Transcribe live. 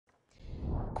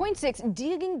KOIN 6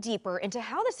 digging deeper into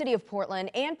how the city of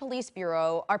Portland and Police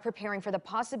Bureau are preparing for the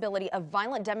possibility of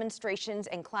violent demonstrations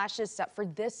and clashes set for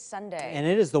this Sunday. And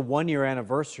it is the one-year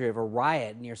anniversary of a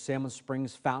riot near Salmon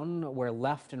Springs Fountain where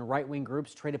left and right-wing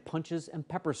groups traded punches and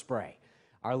pepper spray.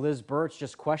 Our Liz Birch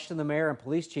just questioned the mayor and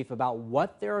police chief about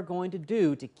what they're going to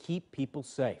do to keep people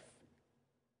safe.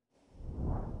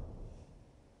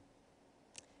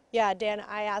 Yeah, Dan,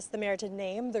 I asked the mayor to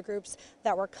name the groups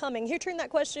that were coming. He turned that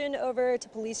question over to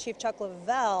Police Chief Chuck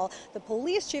Lavelle. The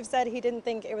police chief said he didn't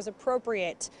think it was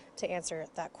appropriate to answer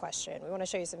that question. We want to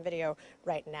show you some video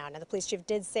right now. Now, the police chief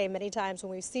did say many times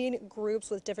when we've seen groups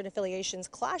with different affiliations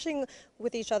clashing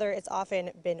with each other, it's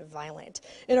often been violent.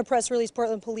 In a press release,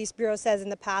 Portland Police Bureau says in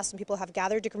the past when people have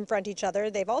gathered to confront each other,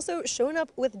 they've also shown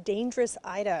up with dangerous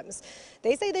items.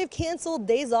 They say they've canceled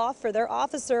days off for their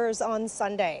officers on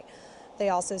Sunday. They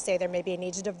also say there may be a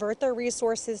need to divert their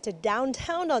resources to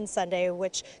downtown on Sunday,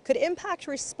 which could impact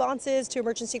responses to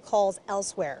emergency calls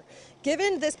elsewhere.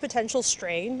 Given this potential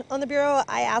strain on the Bureau,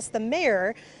 I asked the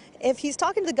mayor if he's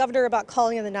talking to the governor about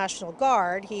calling in the National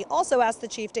Guard. He also asked the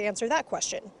chief to answer that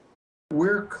question.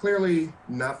 We're clearly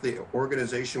not the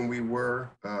organization we were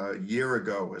a year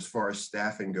ago as far as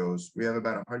staffing goes. We have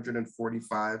about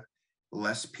 145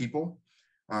 less people.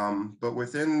 But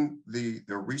within the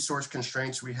resource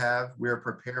constraints we have, we are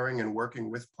preparing and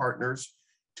working with partners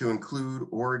to include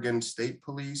Oregon State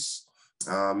Police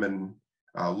and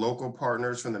local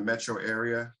partners from the metro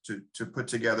area to put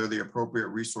together the appropriate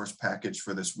resource package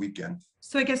for this weekend.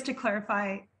 So I guess to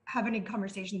clarify, have any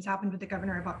conversations happened with the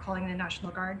governor about calling the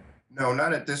National Guard? No,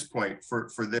 not at this point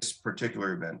for this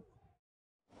particular event.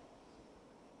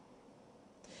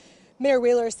 Mayor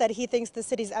Wheeler said he thinks the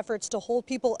city's efforts to hold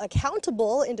people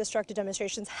accountable in destructive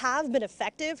demonstrations have been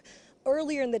effective.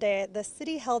 Earlier in the day, the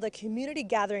city held a community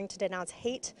gathering to denounce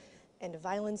hate and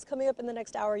violence. Coming up in the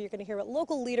next hour, you're going to hear what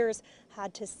local leaders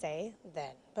had to say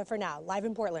then. But for now, live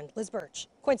in Portland, Liz Birch,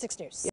 KOIN 6 News.